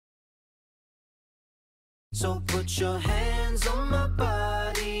So put your hands on my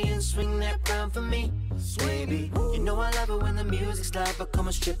body and swing that round for me, baby. You know I love it when the music's loud, but come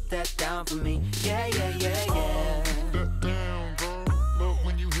and strip that down for me. Yeah, yeah, yeah, yeah. That down, girl. Love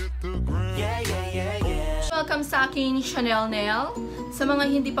when you hit the ground. Yeah, yeah, yeah, yeah. Welcome sa aking channel nail. Sa mga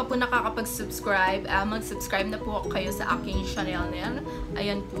hindi pa po nakakapag-subscribe, mag-subscribe na po kayo sa aking channel nail.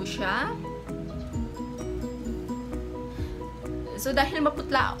 Ayan po siya. So dahil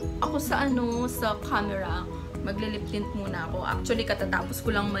maputla ako sa sa camera, maglilip tint muna ako. Actually katatapos ko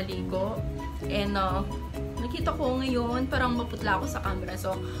lang maligo. And nakita ko ngayon parang maputla ako sa camera.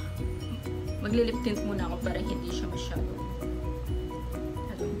 So maglilip tint muna ako para hindi siya masyado.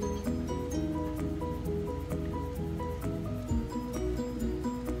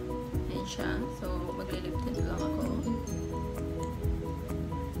 Ayan siya. So maglilip tint lang ako.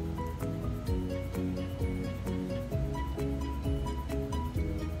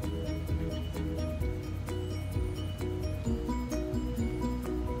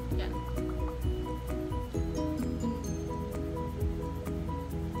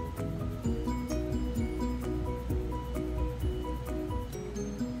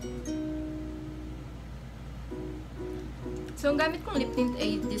 So, ang gamit kong lip tint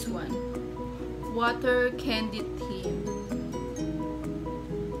ay this one. Water Candy Tint.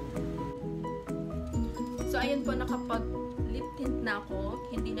 So, ayan po, nakapag-lip tint na ako.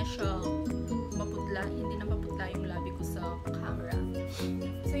 Hindi na siya maputla. Hindi na maputla yung labi ko sa camera.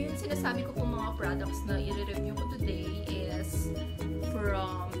 So, yung sinasabi ko pong mga products na i-review ko today is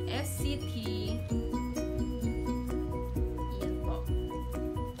from SCT. Ayan po.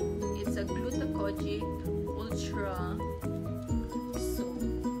 It's a GLUTA KOJIC ULTRA SOAP.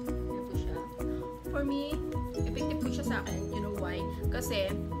 Ayan po siya. For me, effective po siya sa akin. You know why?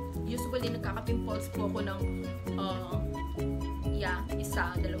 Kasi, usually nagkaka-pimples po ako ng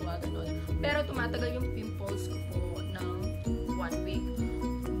isa, dalawa, ganun. Pero tumatagal yung pimples ko po ng 1 week.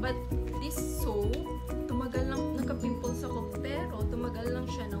 But this soap, tumagal lang, nagka-pimples ako, pero tumagal lang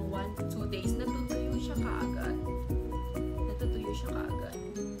siya ng 1-2 days. Natutuyo siya kaagad. Natutuyo siya kaagad.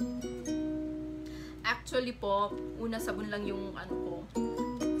 Actually po, una sabon lang yung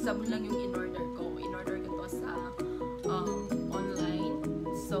sabon lang yung in-order ko. In-order ko to sa online.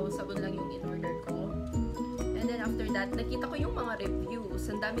 So, sabon lang yung in-order ko. And then after that, nakita ko yung mga reviews.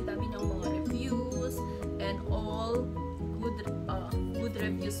 Ang dami-dami ng mga reviews and all good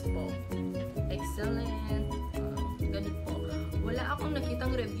reviews po. Excellent. Ganun po. Wala akong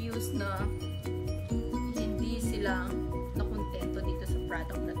nakitang reviews na hindi sila nakontento dito sa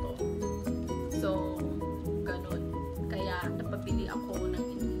product na to. So, ganun. Kaya, napabili ako ng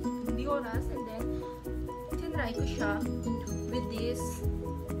hindi oras and then, tinry ko siya with this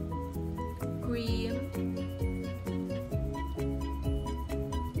cream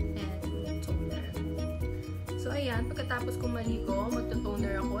and toner. So, ayan. Pagkatapos kong maligo,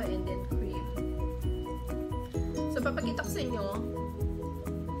 magto-toner ako and then cream. So, papakita ko sa inyo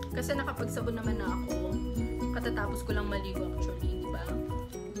kasi nakapagsabon naman na ako. Katatapos ko lang maligo actually, di ba?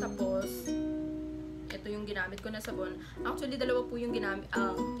 Tapos, ito yung ginamit ko na sabon. Actually, dalawa po yung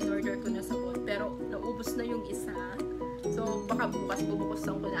in-order ko na sabon. Pero, naubos na yung isa. So, baka bukas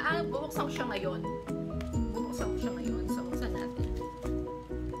bubuksan ko na. Bubuksan ko siya ngayon. Bubuksan ko siya ngayon. So, buksan natin.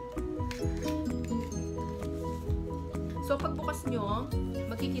 So, pagbukas nyo,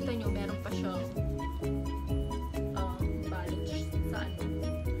 makikita nyo, meron pa siyang balot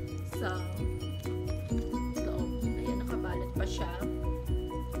sa loob. Ayan, nakabalot pa siya.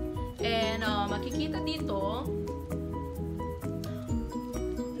 And, makikita dito,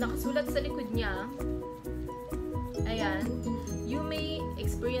 nakasulat sa likod niya, ayan, you may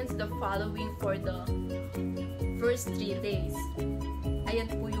experience the following for the first 3 days.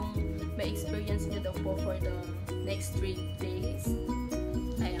 Ayan po yung may experience niyo daw po for the next 3 days.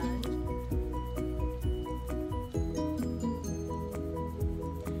 Ayan.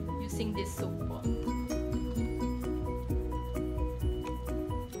 Using this soap po.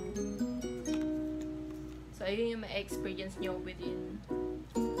 So, ayun yung ma-experience nyo within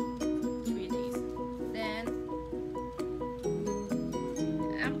 3 days. Then,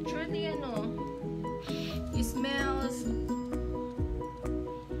 actually, it smells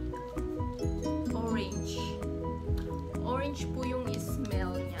orange. Orange po yung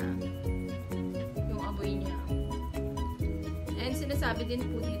smell niya. Yung amoy niya. And sinasabi din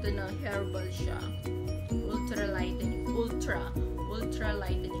po dito na herbal siya. Ultra lightening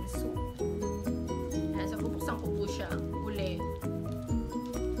soap. So, bubuksan ko po siya uli.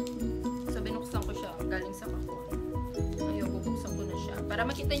 So, binuksan ko siya galing sa kakon. Ngayon, bubuksan ko na siya. Para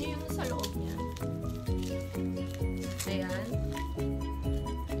makita nyo yung sa loob niya. Ayan.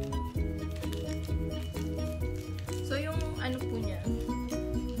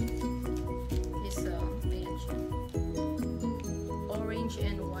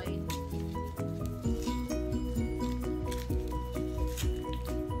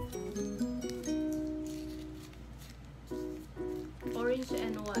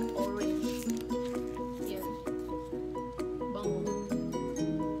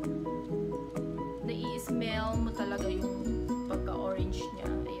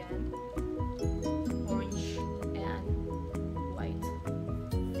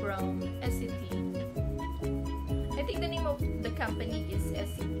 company is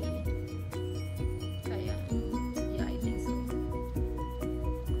SCT. Kaya, yeah, I think so.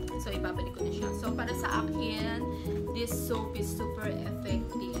 So, ibabalik ko na siya. So, para sa akin, this soap is super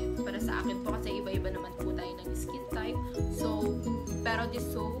effective. Para sa akin po, kasi iba-iba naman po tayo ng skin type. So, pero this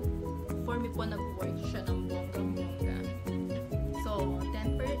soap, for me po, nag-work siya ng bonggang-bongga. So,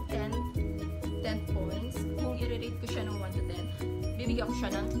 10 points. Kung i-rate ko siya ng 1 to 10, bibigyan ko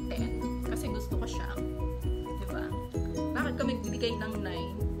siya ng 10. Kasi gusto ko siya. Diba? Bakit kami bibigay ng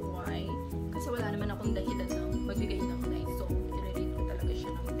 9? Why? Kasi wala naman akong dahilan ng magbigay ng 9. So, i-rate ko talaga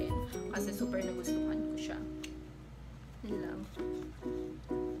siya ng 10. Kasi super nagustuhan ko siya. Yun lang.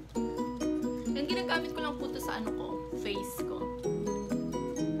 And ginagamit ko lang po ito sa ano ko, face ko.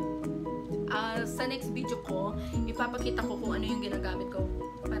 Sa next video ko, ipapakita ko kung ano yung ginagamit ko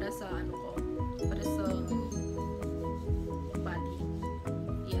para sa ano ko, para sa body.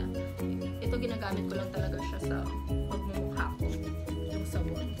 Yeah. Ito ginagamit ko lang talaga siya sa pagmumukha ko, yung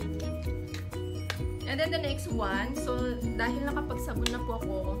sabon. And then the next one, so dahil nakapagsabon na po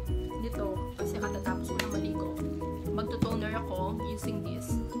ako nito, kasi katatapos ko na maligo, magto-toner ako using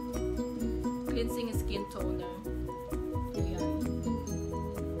this cleansing skin toner. Ayan.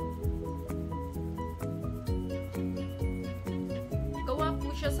 Gawa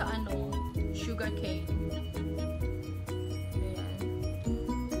po siya sa ano, sugar cane. Ayan.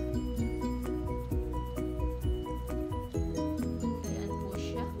 Ayan po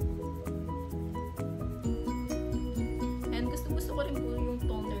siya. And gusto ko rin po yung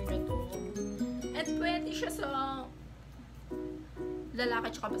toner na to. And pwede siya sa lalaki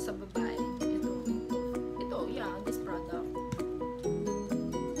tsaka sa babae. Ito, yeah, this product.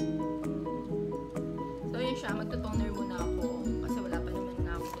 So, yun siya. Magto-toner muna ako. Kasi wala pa naman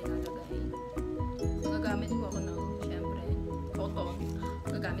nga ako nilalagay. So, gagamit ko ako ng, syempre, cotton.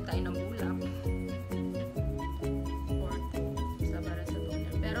 Gagamit tayo ng bulak. Or, para sa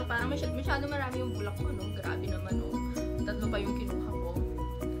toner. Pero parang masyado marami yung bulak ko, no? Grabe naman, no? 3 pa yung kinuha ko.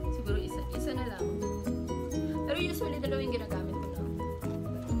 Siguro isa na lang. Pero usually, 2 yung ginagamit ko na.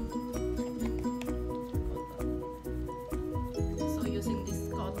 So, using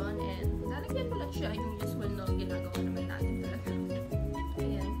this cotton and lalagyan ko lang siya yung usual na ginagawa naman natin talaga.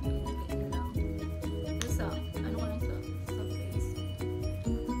 Ayan, ilagay lang. Sa, ano ko lang sa face.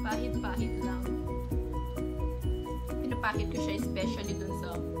 Pahit-pahit lang. Pinapahit ko siya especially dun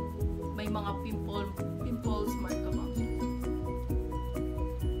sa may mga pimples mark ka ba?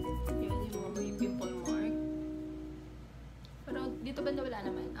 Yan, yung mga may pimple mark. Pero dito banda wala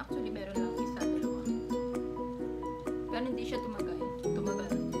naman. Actually, meron lang isa, 2. Pero hindi siya tumagal.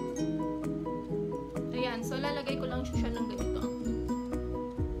 Ayan, so lalagay ko lang siya ng ganito.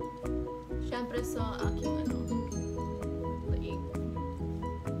 Siyempre sa aking ano, leeg.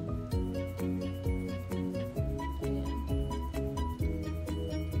 Ayan.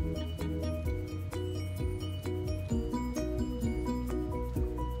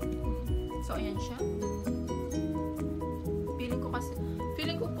 So, ayan siya.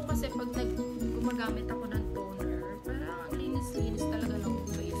 Feeling ko po kasi pag gumagamit ako ng toner, parang ang linis-linis talaga ng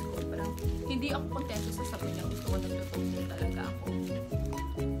face ko. Parang hindi ako kontento sa sabon niya. Gusto ko nag-toner talaga ako.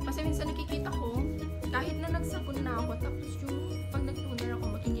 Kasi minsan nakikita ko, kahit na nagsabon na ako, tapos yung pag nag-toner ako,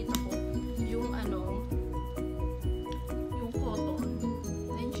 makikita ko yung ano, yung cotton.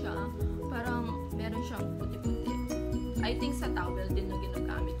 Then siya, parang meron siyang puti-puti. I think sa towel din na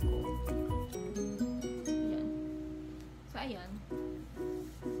ginagamit ko. Ayan. So, ayan.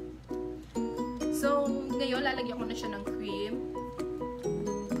 So, ngayon, lalagyan ko na siya ng cream.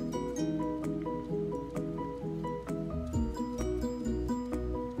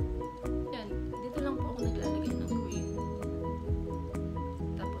 Yan. Dito lang po ako naglalagay ng cream.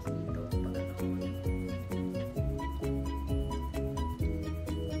 Tapos dito, pag ano.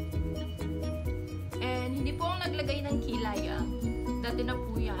 And, hindi po ako naglagay ng kilay, ah. Dati na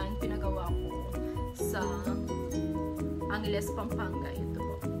po yan, pinagawa ko sa Angeles, Pampanga. Ito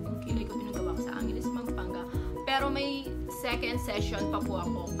po. Yung kilay ko pinagawa ko sa Angeles, Pampanga. Pero may second session pa po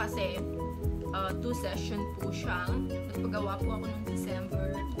ako kasi 2 session po siya. Nagpagawa po ako ng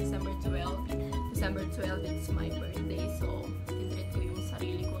December 12. December 12, it's my birthday. So, tinreat ko yung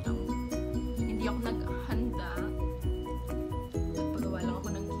sarili ko ng hindi ako naghanda. Nagpagawa lang ako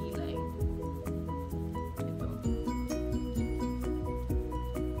ng kilay. Ito.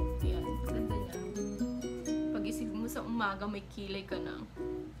 Ayan, ganda niya. Pag-isip mo sa umaga, may kilay ka na.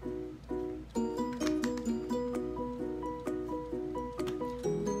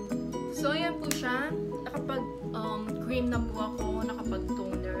 So, ayan po siya. Nakapag-cream na po ako,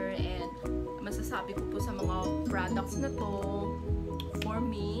 nakapag-toner, and masasabi ko po sa mga products na to, for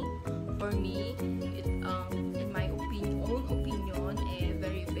me, in my own opinion,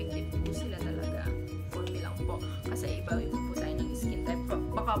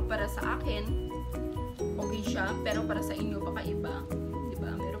 baka para sa akin okay siya, pero para sa inyo baka iba, di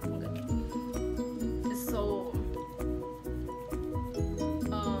ba? Meron pong ganun. So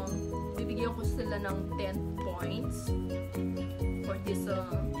bibigyan ko sila ng 10 points for this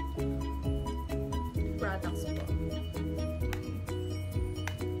products po.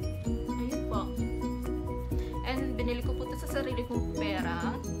 Ayun po. And binili ko po ito sa sarili kong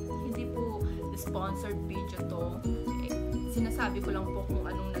pera. Hindi po sponsored video to. Sinasabi ko lang po kung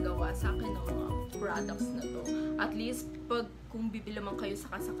anong nagawa sa akin ng mga products na to. At least, kung bibili man kayo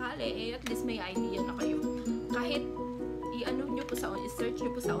sakasakali, at least may idea na kayo. Kahit i-ano nyo po i-search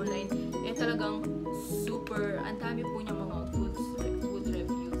nyo po sa online, talagang super, ang dami po niya mga good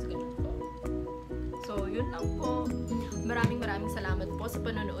reviews, ganun po. So, yun lang po. Maraming salamat po sa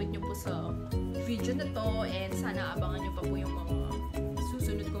panonood nyo po sa video na to, and sana abangan nyo pa po yung mga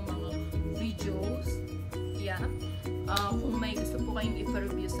susunod kong mga videos. Yeah. Kung may gusto po kayong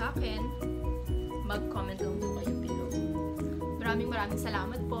i-review sa akin, mag-comment lang po kayo below. Maraming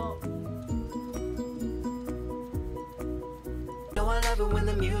salamat po. No, I love it when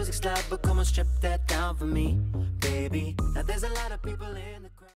the music's loud, but come on, strip that down for me, baby. Now there's a lot of people in the